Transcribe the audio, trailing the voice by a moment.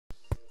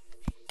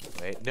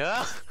Wait,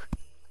 no!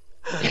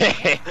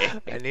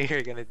 I knew you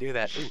were gonna do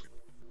that. Ooh,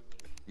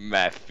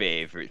 My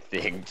favorite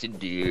thing to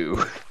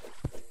do.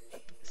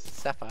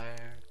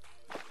 sapphire.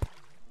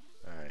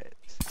 Alright.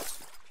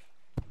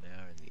 Now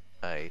we're in the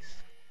ice.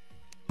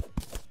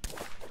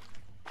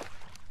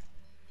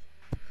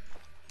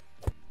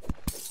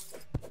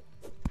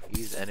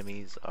 These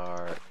enemies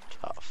are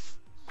tough,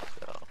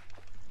 so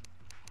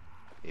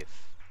if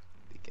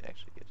we can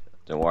actually get to them.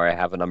 Don't worry, I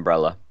have an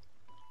umbrella.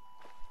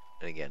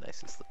 And again, nice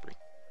and slippery.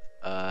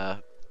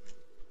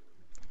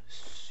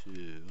 So...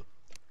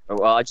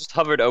 Well, I just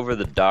hovered over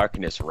the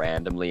darkness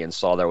randomly and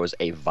saw there was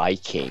a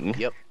Viking.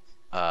 Yep.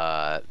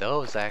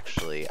 Those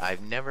actually,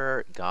 I've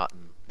never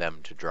gotten them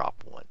to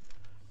drop one,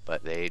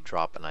 but they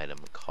drop an item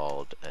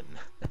called an.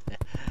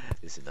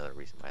 This is another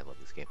reason why I love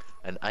this game.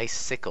 An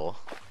icicle.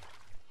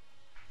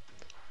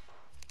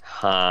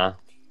 Huh?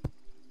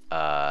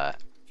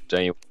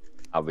 Don't you?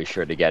 I'll be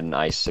sure to get an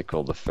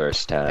icicle the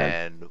first time.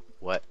 And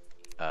what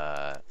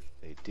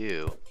they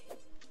do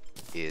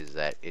is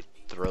that it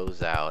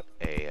throws out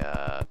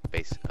a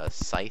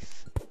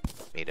scythe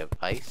made of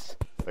ice,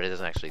 but it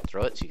doesn't actually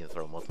throw it, so you can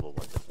throw multiple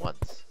ones at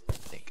once, I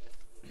think.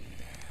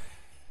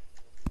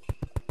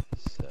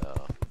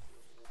 So...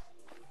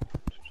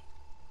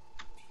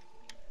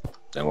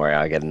 Don't worry,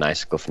 I'll get an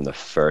icicle from the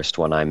first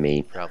one I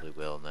meet. Probably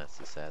will, and that's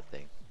the sad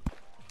thing.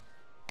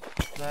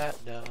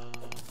 Platinum.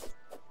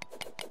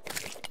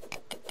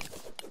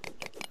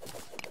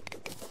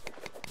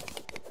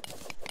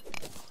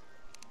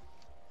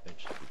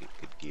 Eventually we get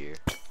good gear.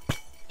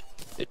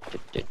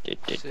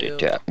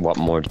 What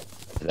more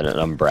than an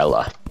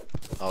umbrella?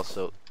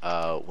 Also,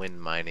 when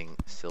mining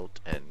silt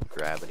and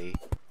gravity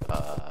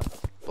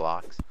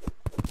blocks,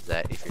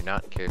 that if you're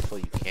not careful,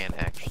 you can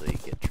actually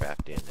get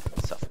trapped in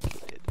and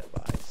suffocated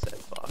by said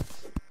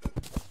blocks.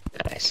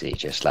 I see,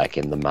 just like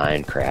in the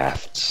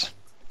Minecrafts.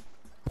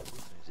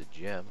 There's a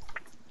gem.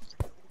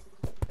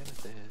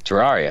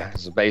 Terraria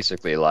is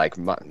basically like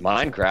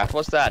Minecraft.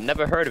 What's that?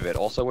 Never heard of it.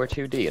 Also, we're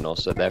 2D and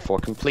also therefore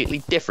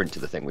completely different to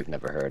the thing we've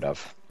never heard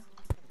of.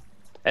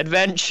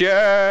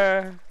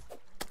 Adventure!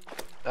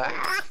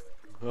 Ah!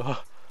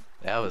 Oh,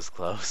 that was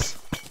close.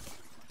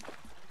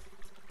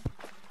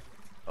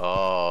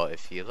 Oh,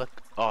 if you look...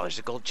 Oh, there's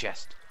a gold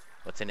chest.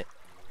 What's in it?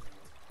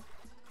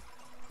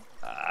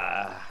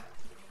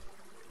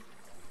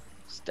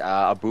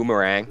 A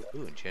boomerang.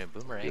 Ooh, enchanted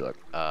boomerang. You look.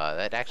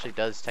 That actually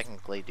does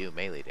technically do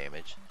melee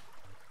damage.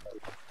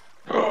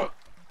 I'm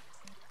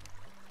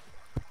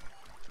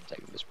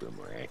taking this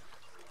boomerang.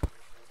 Oh,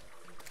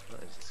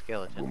 there's a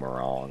skeleton.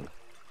 Boomerang.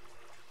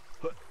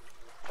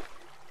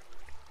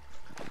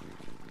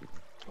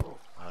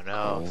 Oh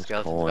no, Gold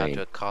skeleton's coin. about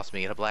to accost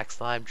me in a black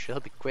slime. Chill,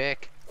 be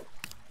quick.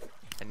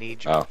 I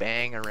need your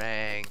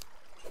bangarang.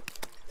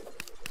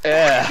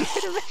 Yeah.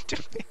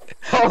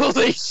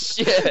 Holy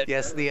shit!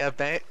 Yes,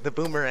 the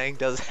boomerang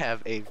does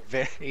have a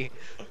very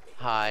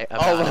high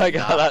amount Oh my of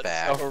god, knockback.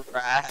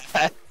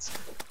 that's so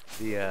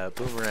rad. The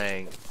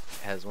boomerang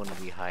has one of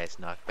the highest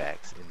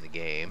knockbacks in the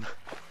game.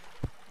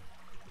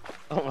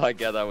 Oh my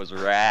god, that was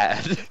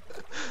rad.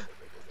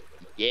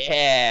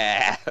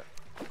 Yeah.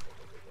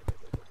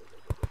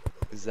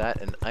 Is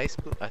that an ice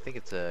boom? I think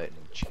it's an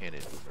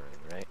enchanted boomerang,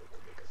 right?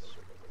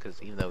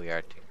 Because even though we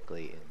are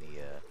technically in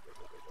the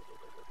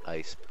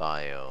ice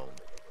biome,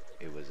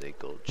 it was a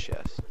gold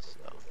chest, so...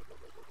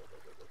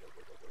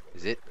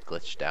 Is it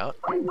glitched out?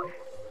 Oh.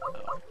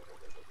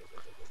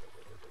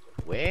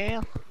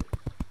 Well...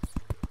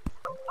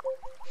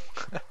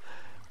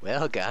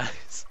 well,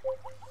 guys.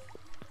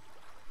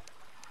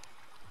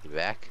 You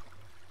back?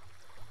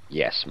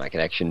 Yes, my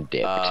connection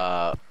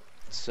dipped.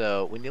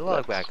 So, when you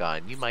log back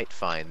on, you might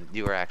find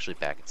you are actually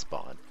back at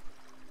spawn.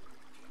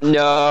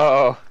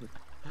 No!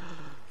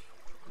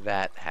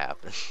 That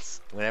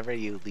happens. Whenever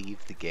you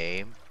leave the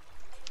game,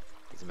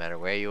 doesn't matter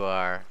where you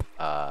are,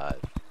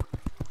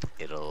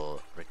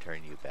 it'll return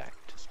you back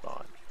to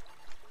spawn.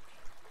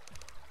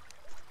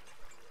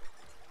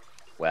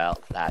 Well,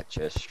 that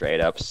just straight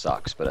up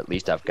sucks, but at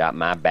least I've got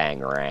my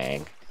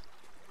bangarang.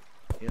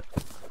 Yep.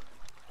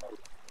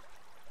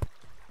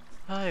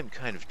 I'm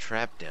kind of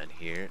trapped down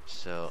here,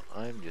 so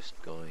I'm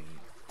just going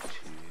to...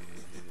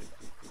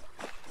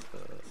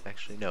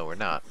 actually, no, we're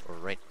not. We're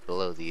right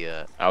below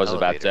the I was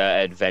about elevator. to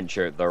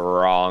adventure the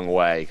wrong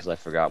way, because I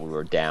forgot we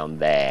were down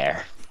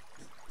there.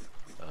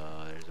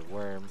 There's a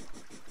worm.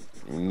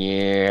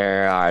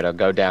 Yeah, alright, I'll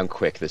go down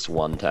quick this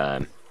one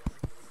time.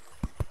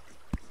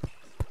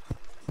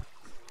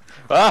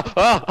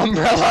 Ah!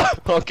 Umbrella!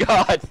 Oh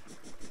god!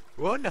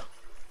 Whoa, no!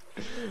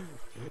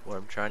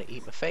 Worm trying to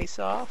eat my face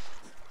off.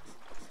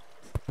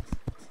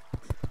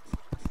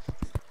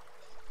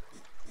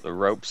 The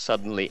rope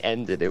suddenly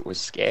ended, it was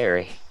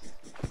scary.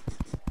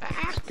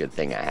 It's a good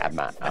thing I had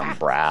my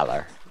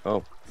umbrella.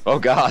 Oh. Oh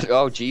god,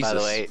 oh Jesus. By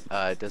the way,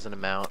 it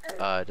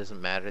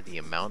doesn't matter the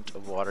amount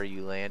of water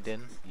you land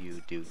in,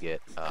 you do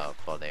get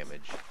fall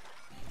damage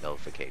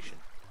nullification.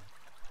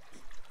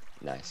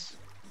 Nice.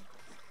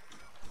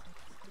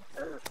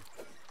 Oh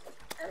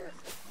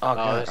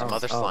god, there's some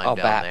other slime down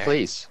bat, there.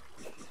 please.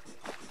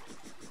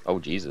 Oh,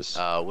 Jesus.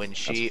 When That's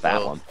she a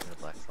fat one.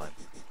 black slime.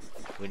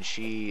 When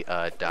she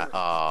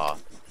died,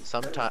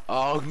 sometime.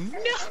 Oh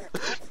no,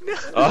 no.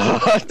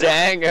 Oh,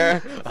 dang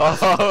her.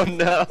 Oh,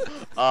 no.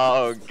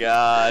 Oh,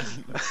 God.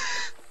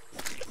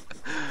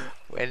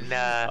 When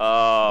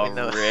Oh, when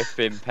the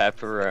ripping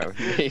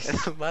pepperoni. when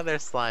the mother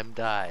slime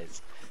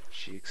dies,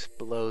 she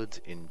explodes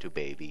into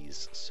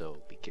babies. So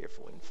be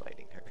careful when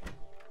fighting her.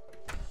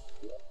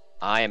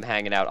 I am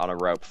hanging out on a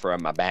rope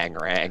from my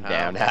bangarang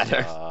down at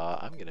her.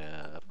 I'm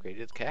gonna upgrade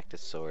it to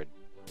cactus sword.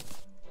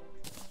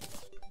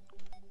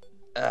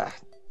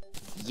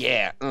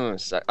 Yeah.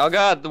 Oh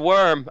God, the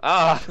worm.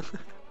 Ah.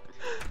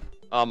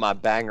 Oh, my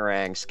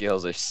bangarang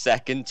skills are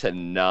second to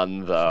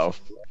none, though.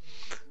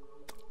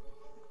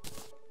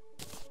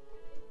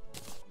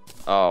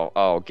 Oh,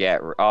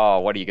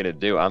 what are you gonna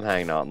do? I'm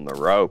hanging on the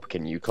rope.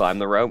 Can you climb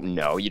the rope?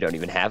 No, you don't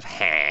even have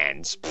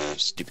hands. Pfft,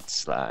 stupid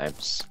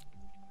slimes.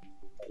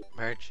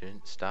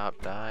 Merchant, stop,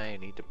 die. I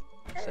need to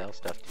sell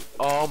stuff to you.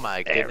 Oh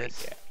my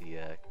goodness.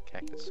 The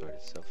cactus sword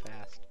is so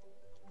fast.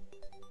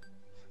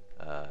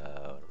 What am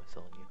I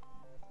selling you?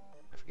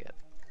 I forget.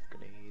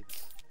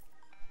 Grenades.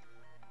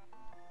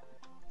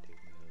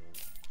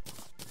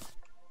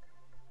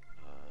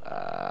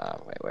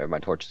 Wait, where'd my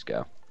torches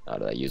go? How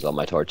did I use all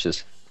my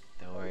torches?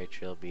 Don't worry,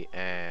 Trilby.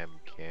 I'm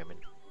coming.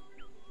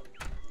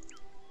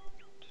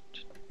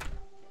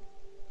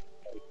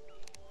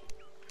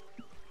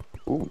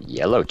 Ooh,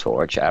 yellow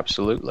torch,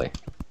 absolutely.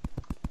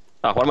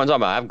 Oh, what am I talking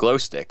about? I have glow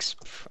sticks.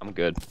 Pff, I'm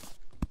good.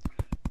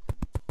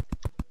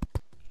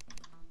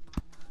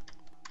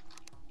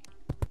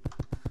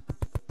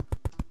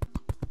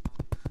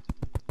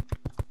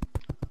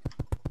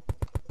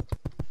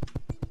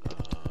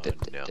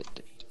 No.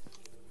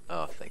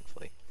 Oh,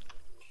 thankfully.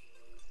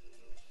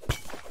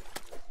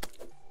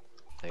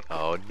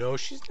 Oh no,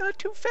 she's not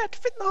too fat to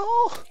fit in the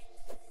hole.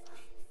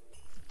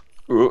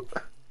 Ooh.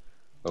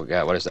 Oh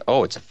God, what is that?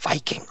 Oh, it's a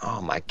Viking.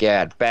 Oh my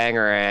God,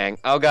 bangarang.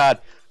 Oh God,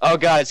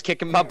 it's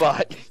kicking my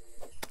butt.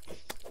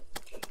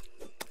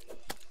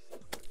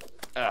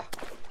 Ha,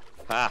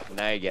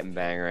 now you're getting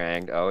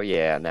bangaranged. Oh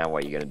yeah, now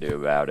what are you gonna do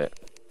about it?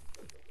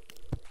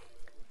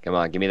 Come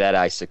on, give me that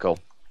icicle.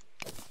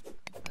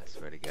 I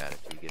swear to God,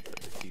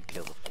 if you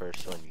kill the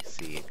first one you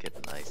see, it get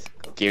an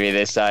icicle. Give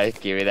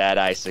me that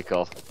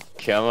icicle.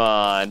 Come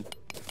on.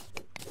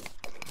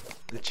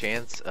 The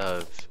chance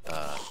of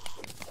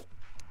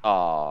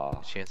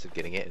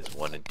getting it is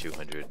 1 in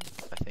 200,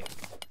 I think.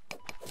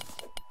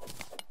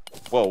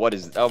 Whoa,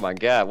 oh my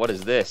God, what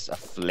is this? A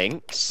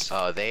flinx?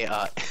 Oh, they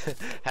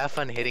have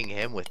fun hitting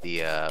him with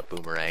the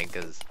boomerang,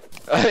 cause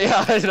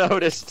yeah, I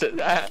noticed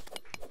that.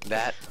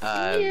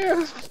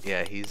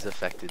 Yeah, he's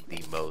affected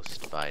the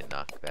most by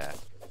knockback.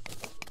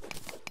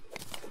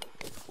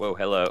 Whoa,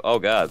 hello. Oh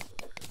God.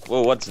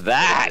 Whoa, what's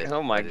that?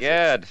 Oh my What is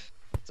God.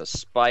 It's a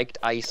spiked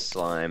ice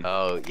slime.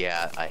 Oh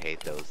yeah, I hate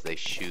those. They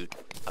shoot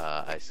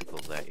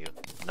icicles at you.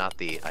 Not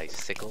the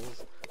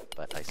icicles,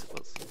 but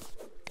icicles.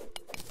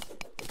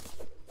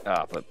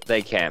 Oh, but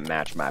they can't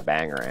match my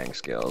bangarang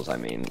skills. I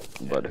mean,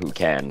 but who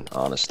can,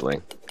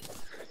 honestly?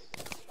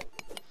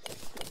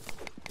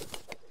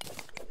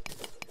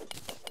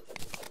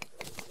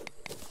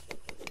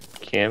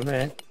 Come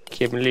a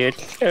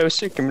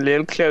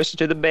little closer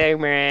to the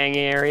bangarang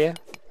area.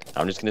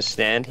 I'm just gonna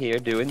stand here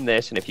doing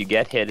this, and if you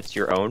get hit, it's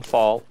your own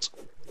fault.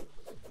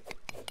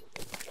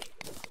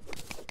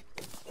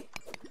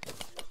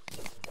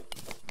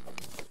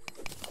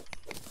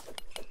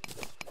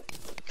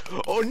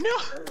 Oh no!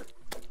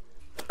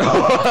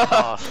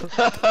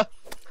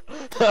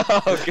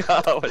 Oh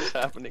God, what's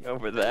happening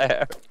over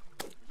there?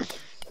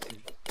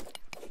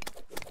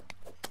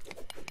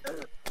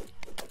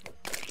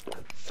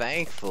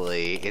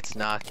 Thankfully, its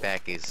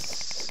knockback is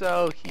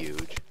so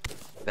huge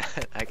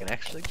that I can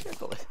actually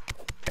juggle it,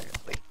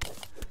 apparently.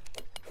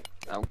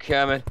 I'm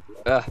coming.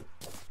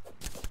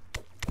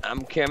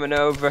 I'm coming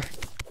over.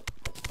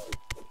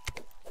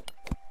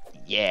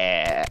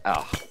 Yeah.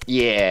 Oh,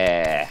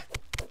 yeah.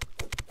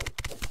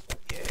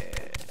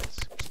 Yes,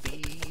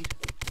 speed.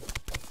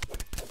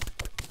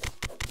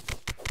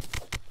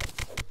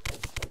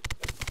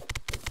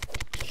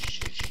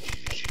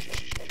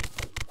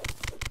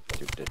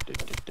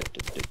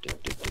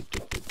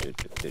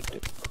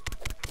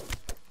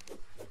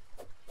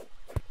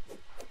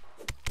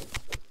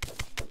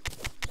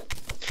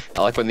 I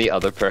like when the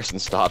other person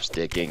stops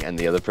digging and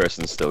the other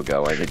person's still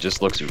going. It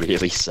just looks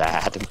really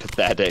sad and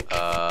pathetic.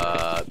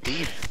 I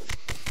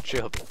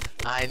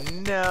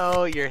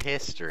know your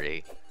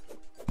history,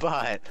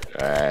 but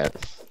Alright.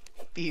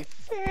 be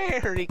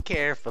very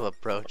careful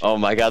approaching. Oh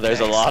my God,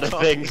 there's a lot of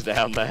next things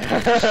down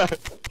there.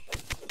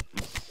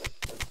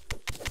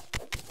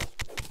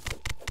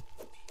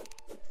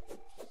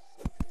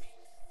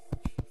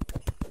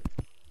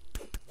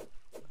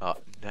 Oh,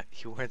 no,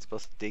 you weren't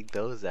supposed to dig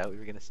those out. We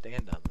were gonna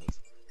stand on those.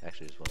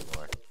 Actually, there's one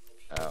more.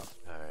 Oh.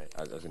 Alright.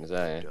 I was gonna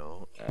say.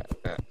 Don't.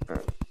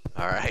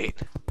 Alright.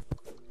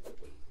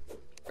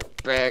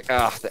 Back.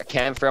 Oh, I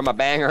can't throw my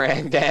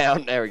bangarang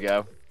down. There we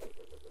go.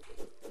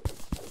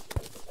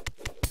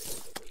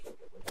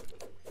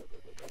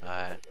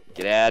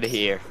 Get out of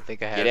here. I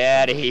think I have Get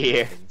out of some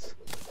here. chickens.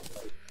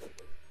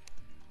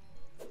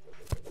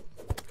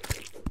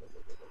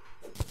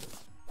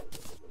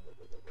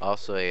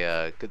 Also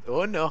a good.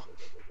 Oh no.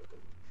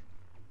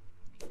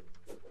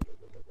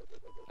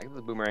 I think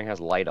the boomerang has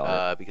light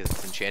on it. Because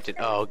it's enchanted.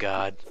 Oh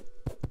god.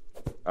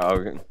 Oh.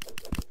 Okay.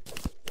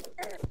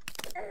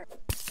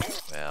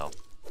 Well.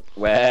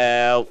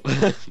 Well.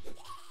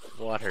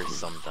 Water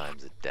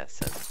sometimes a death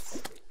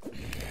sentence.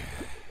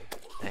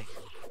 Hey,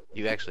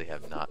 you actually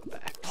have not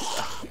back.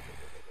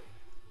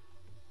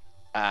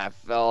 I've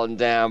fallen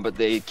down, but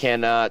they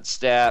cannot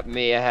stop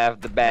me. I have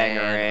the Man,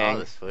 all bangerang.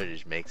 this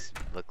footage makes it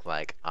look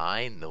like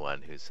I'm the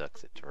one who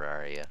sucks at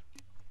Terraria.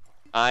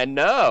 I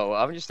know.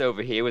 I'm just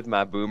over here with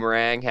my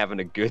boomerang having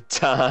a good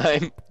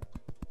time.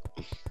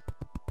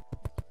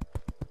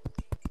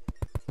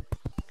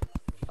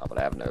 Oh, but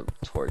I have no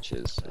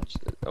torches.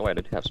 Oh, I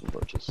did have some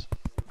torches.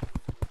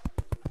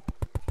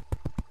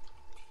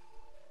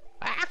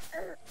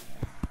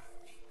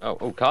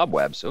 Oh,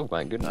 cobwebs. Oh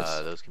my goodness.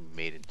 Those can be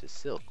made into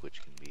silk,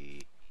 which can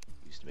be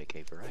used to make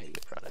a variety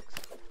of products.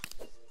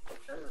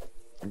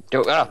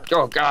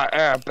 Oh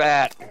god,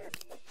 bat.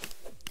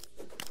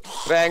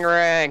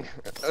 Bangerang.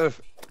 Ugh.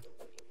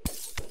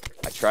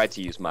 I tried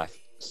to use my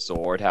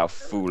sword. How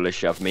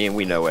foolish of me, and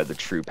we know where the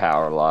true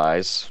power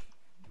lies.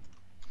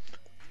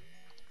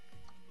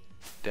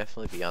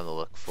 Definitely be on the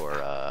look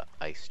for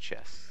ice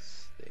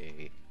chests.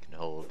 They can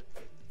hold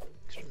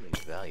extremely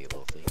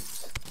valuable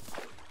things.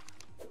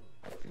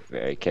 Be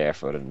very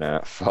careful to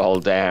not fall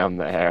down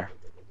there.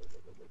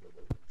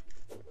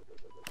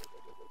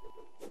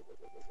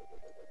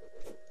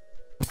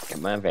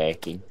 Come on,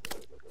 Viking.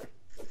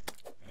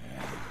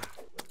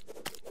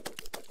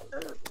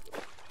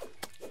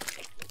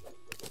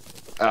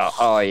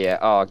 Oh yeah.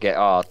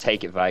 Oh,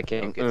 take it,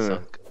 Viking. Don't get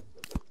sunk.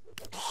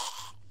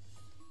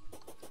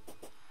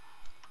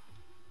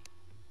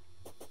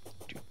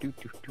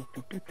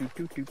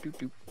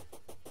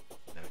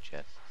 No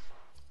chests.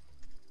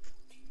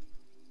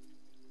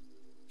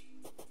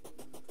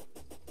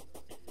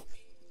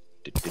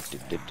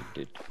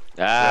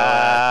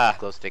 Ah!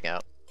 Glow stick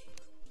out.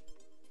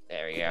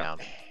 There we Get go.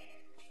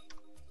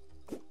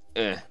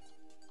 down.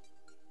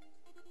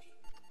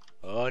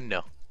 Oh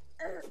no.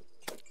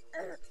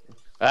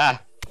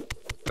 Ah!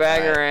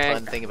 Bangerang!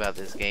 Fun thing about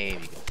this game,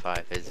 you can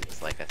defy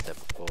physics like I said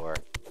before.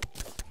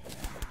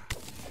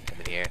 Come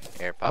in here,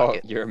 air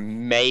pocket. Oh, you're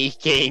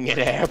making an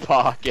air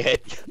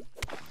pocket.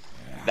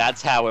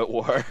 That's how it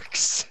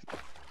works.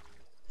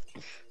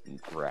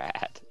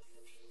 Rad.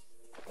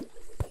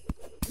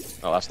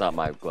 Oh, that's not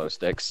my glow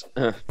sticks.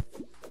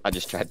 I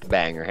just tried to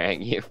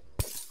bangerang you.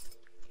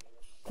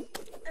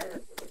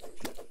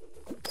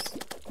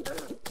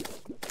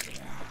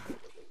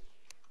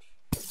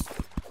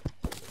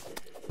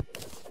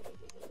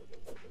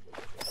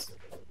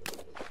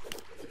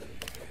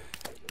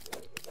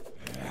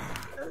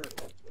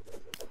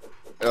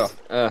 Oh,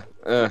 I have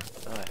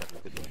a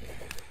good one.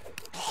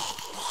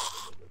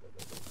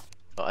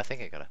 Oh, I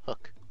think I got a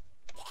hook.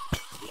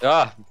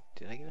 Ah!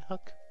 Did I get a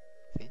hook?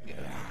 I think I got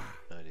a hook.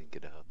 No, I didn't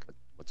get a hook.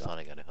 What's Thought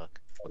I got a hook.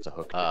 What's a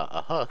hook?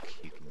 A hook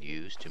you can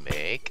use to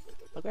make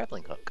a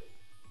grappling hook.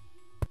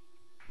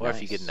 Or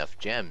if you get Nice. enough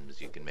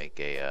gems, you can make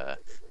a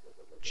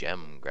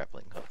gem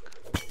grappling hook.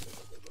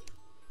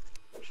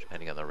 Which,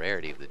 depending on the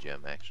rarity of the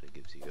gem, actually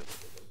gives you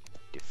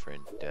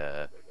different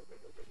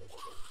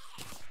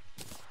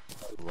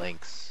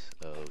lengths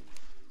of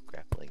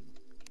grappling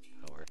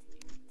power.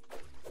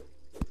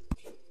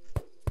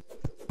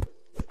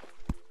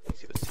 Let's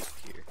see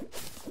what's here.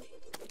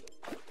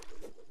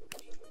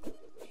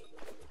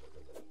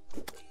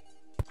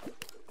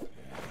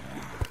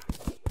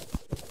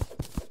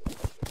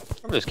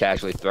 I'm just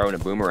casually throwing a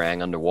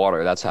boomerang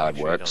underwater. That's how it Make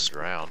sure you works. don't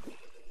drown.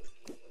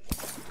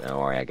 Don't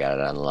worry, I got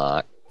it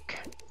unlocked.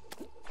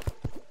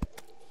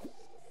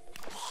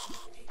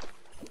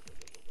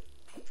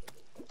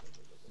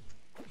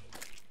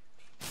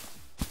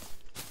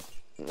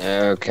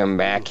 Oh, come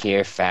back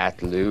here,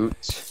 fat loot.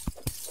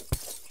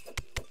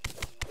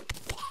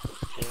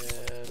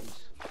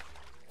 Gems.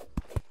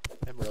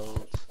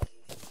 Emeralds.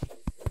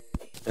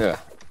 Ugh.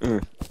 I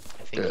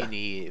think you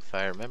need, if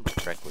I remember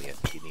correctly, I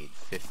think you need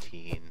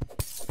 15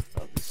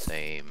 of the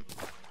same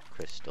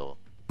crystal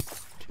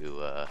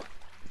to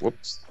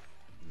Whoops.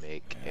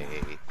 make a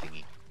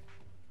thingy.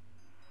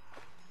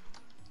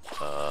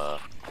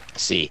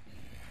 See.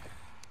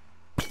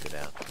 Go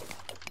down.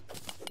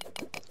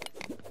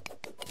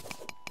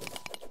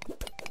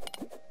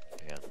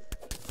 Yeah.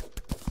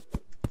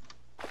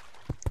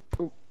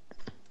 Ooh.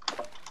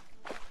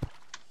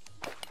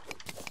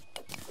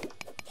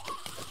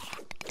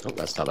 Oh,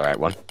 that's not the right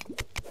one.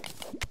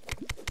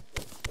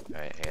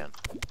 Alright, hang on.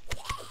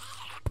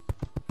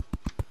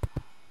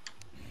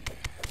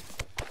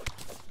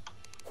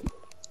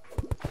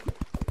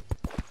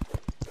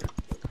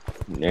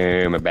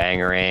 No, my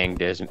bangerang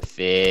doesn't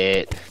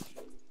fit.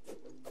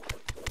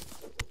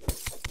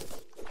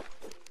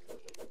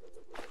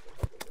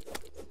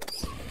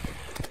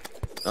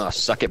 Oh,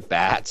 suck it,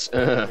 bats.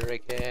 Ugh.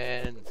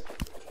 Hurricanes.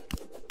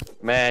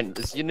 Man,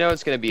 you know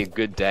it's gonna be a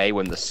good day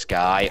when the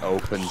sky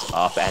opens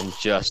up and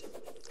just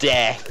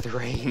death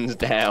rains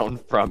down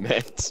from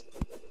it.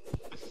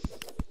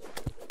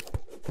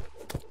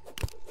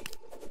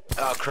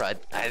 Oh crud!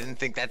 I didn't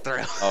think that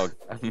through. Oh.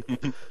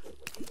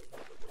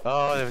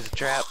 Oh, there was a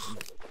trap.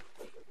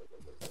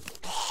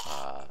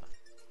 Oh,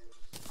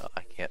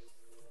 I can't.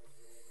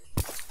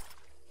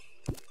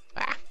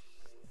 Ah.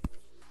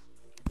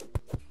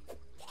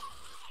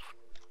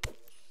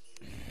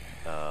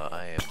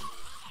 I am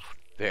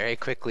very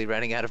quickly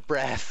running out of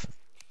breath.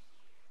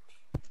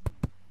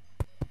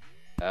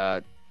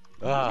 Ah.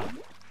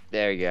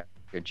 There you go.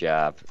 Good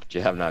job. Good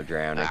job not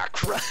drowning. Ah,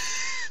 crud.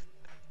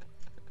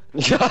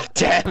 God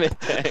damn it,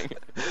 dang.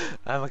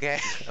 I'm okay.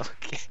 I'm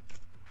okay.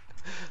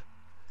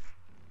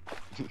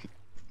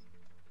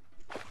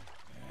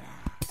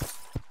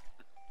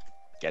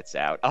 Gets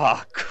out.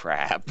 Oh,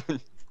 crap. I'm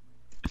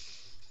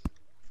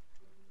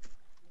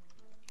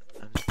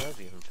surprised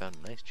we haven't found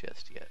a nice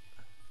chest yet.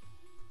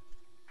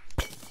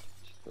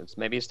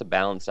 Maybe it's to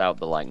balance out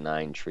the, like,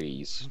 9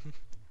 trees.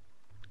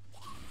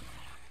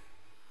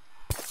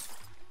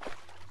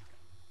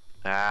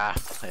 Ah,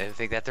 I didn't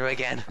think that through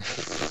again.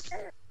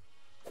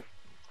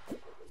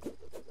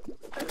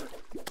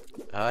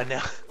 Oh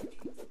no.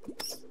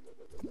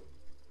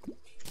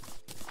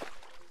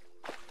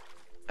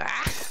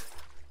 Ah.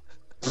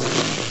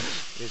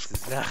 This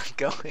is not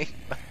going.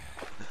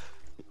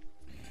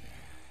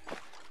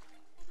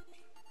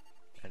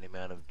 Any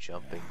amount of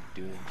jumping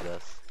dooms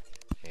us.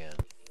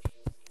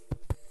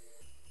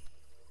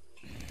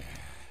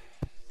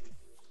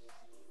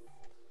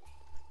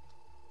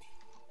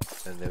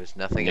 And there was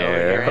nothing over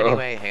here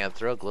anyway. Hang on,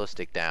 throw a glow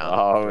stick down.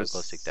 Oh, throw a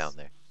glow stick down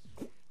there.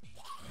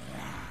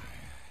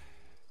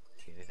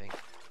 See anything?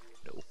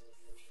 Nope.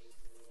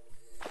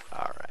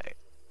 Alright.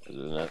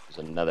 There's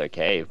another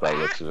cave by the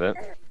looks of it.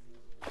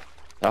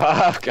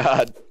 Oh,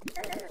 God.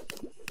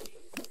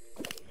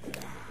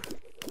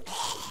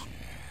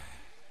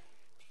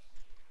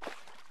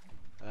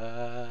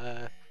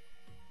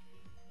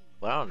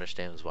 What I don't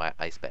understand is why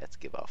ice bats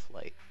give off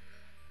light.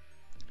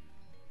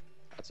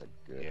 That's a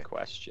good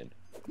question.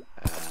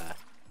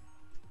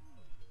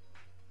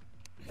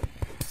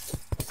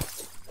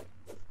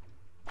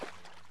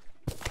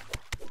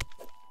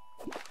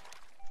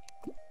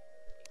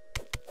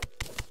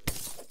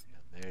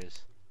 There's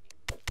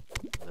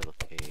a little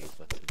cave.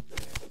 What's in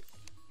there?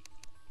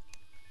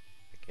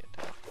 I can't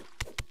tell.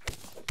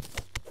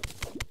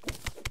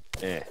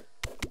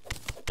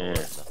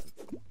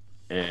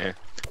 Nothing.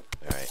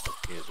 Alright,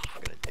 here's what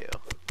we're gonna do.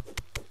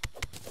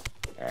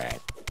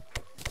 Alright.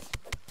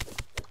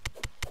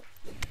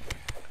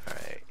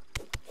 Alright.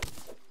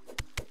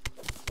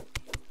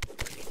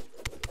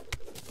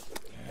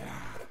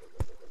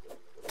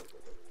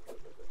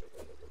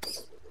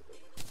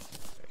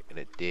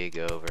 Gonna dig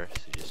over,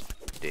 so just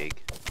dig.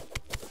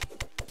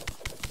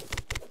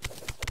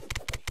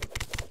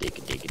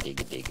 Dig.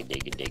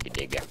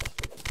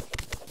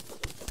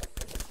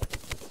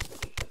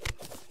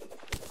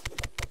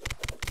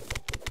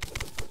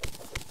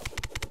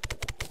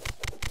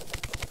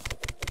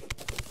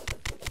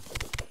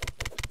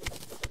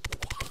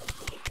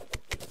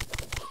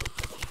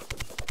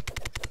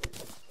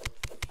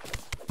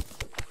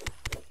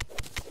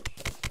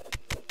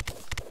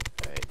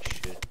 Alright,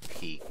 should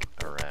peek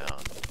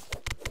around.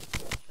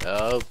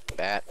 Oh,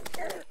 bat.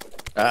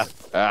 I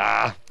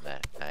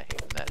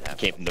hate when that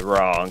happens. came in the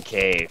wrong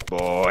cave,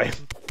 boy.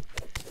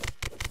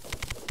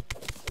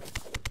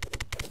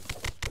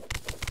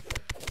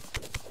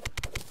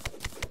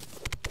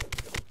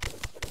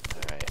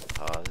 Alright,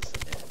 pause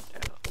and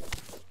out.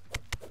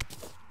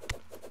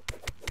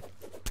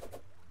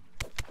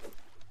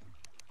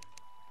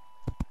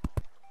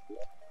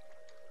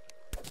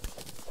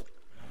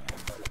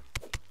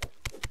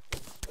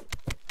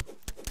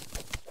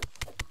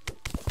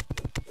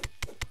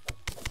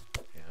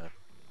 Yeah.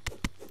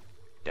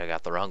 Dug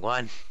out the wrong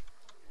one.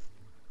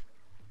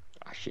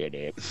 Oh, shit,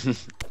 it.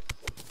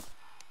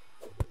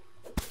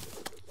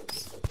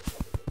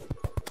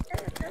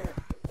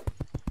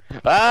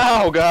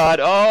 Oh, God.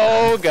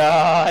 Oh,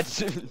 God.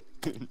 Don't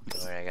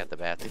worry, I got the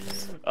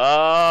bats.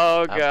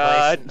 Oh,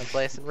 God. I'm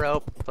placing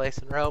rope.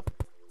 Placing rope.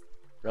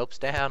 Ropes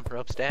down.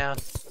 Ropes down.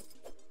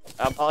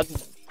 I'm on.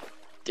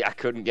 I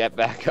couldn't get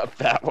back up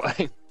that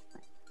way.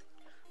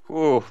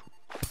 Ooh.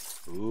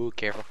 Ooh,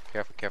 careful,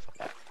 careful, careful.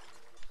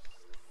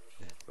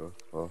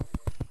 Oh.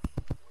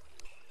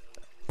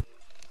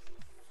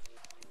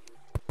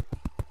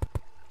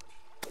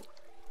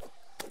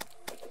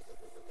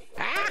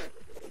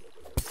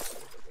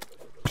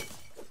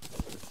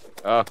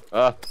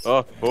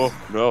 Oh,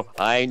 no.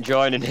 I ain't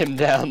joining him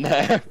down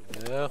there.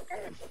 No.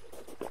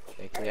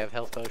 Thankfully, I have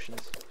health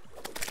potions.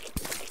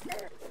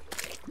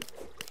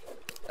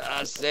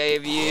 I'll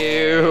save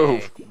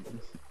you. Hey.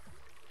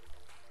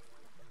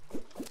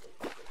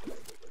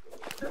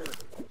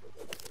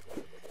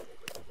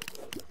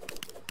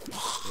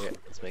 Here,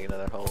 let's make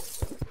another hole.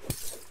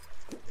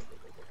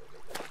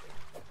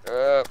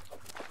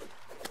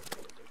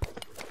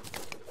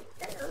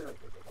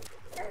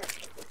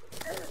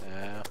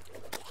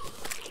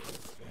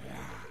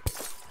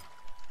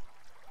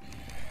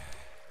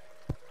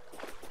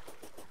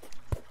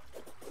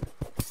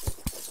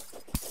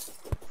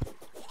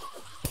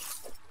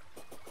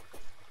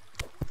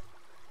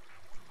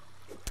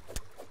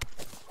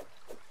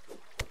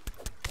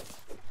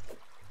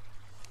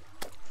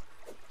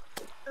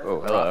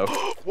 Oh, hello.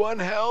 1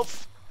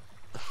 health.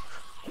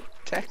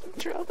 Tech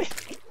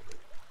trophy.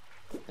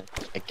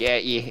 I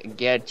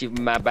get you,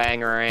 my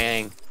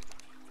bangerang.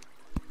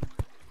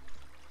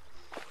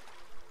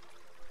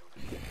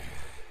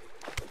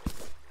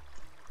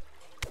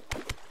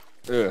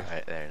 Ugh.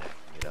 Alright, there now.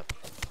 Get up.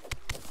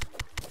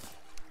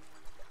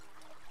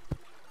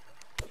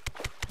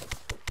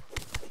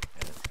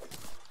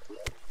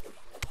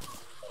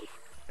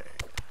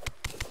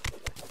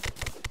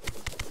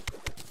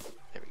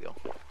 There we go.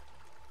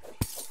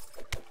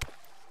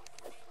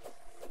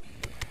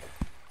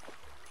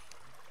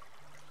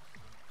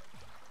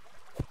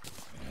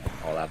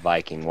 Oh, that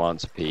Viking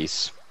wants a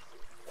piece.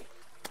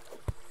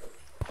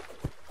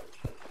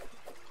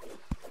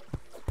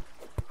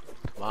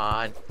 Come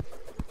on.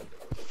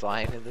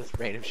 Flying in this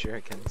rain of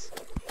shurikens.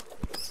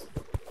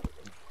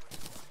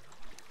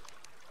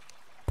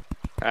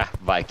 Ah,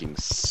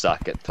 Vikings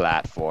suck at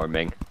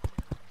platforming.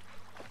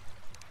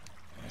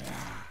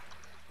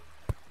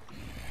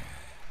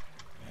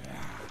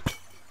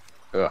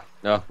 Ugh,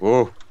 no,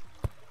 whoa.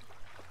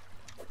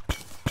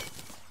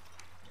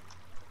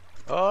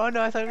 Oh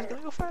no, I thought it was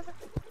gonna go farther.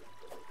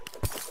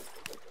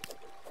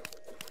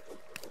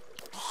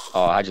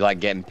 Oh, how'd you like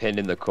getting pinned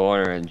in the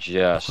corner and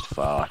just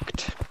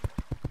fucked?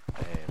 I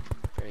am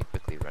very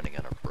quickly running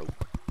out of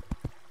rope.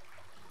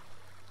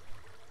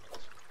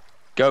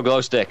 Go,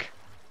 glow stick.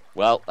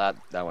 Well, that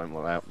one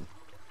went out.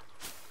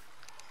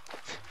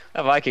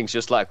 That Viking's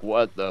just like,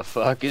 what the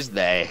fuck is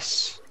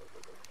this?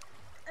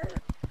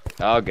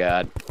 Oh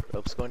god.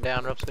 Rope's going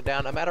down, rope's going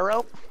down. I'm out of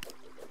rope.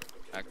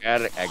 I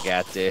got it. I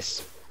got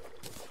this.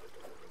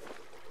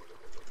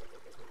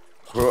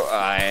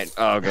 Alright.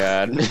 Oh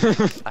god. I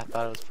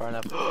thought it was far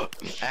enough.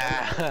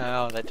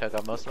 Ow, that took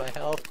up most of my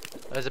health.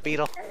 There's a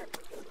beetle.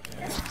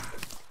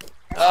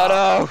 Oh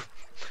no!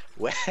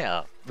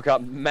 Well, We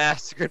got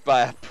massacred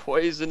by a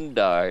poison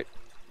dart.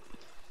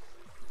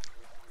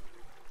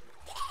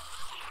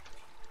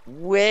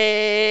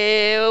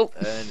 Well.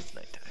 and it's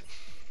nighttime.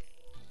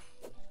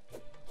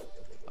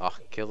 Oh,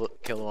 kill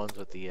the ones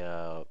with the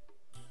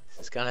This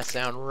is gonna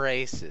sound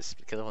racist,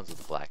 but kill the ones with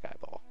the black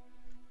eyeball.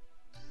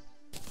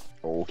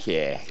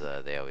 Okay.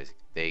 'Cause,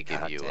 they give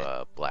God you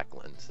damn. black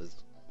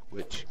lenses,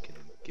 which can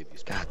give you.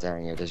 God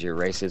dang it! Does your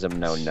racism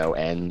know no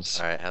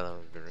ends? All right, how long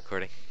have we been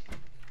recording?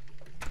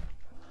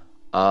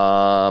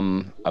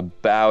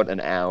 About an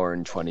hour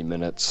and 20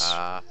 minutes.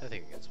 I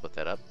think we can split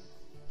that up.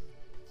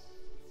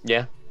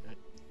 Yeah.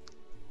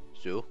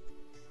 So,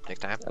 next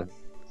time, we'll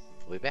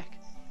be back.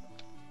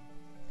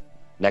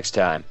 Next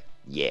time.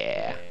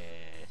 Yeah.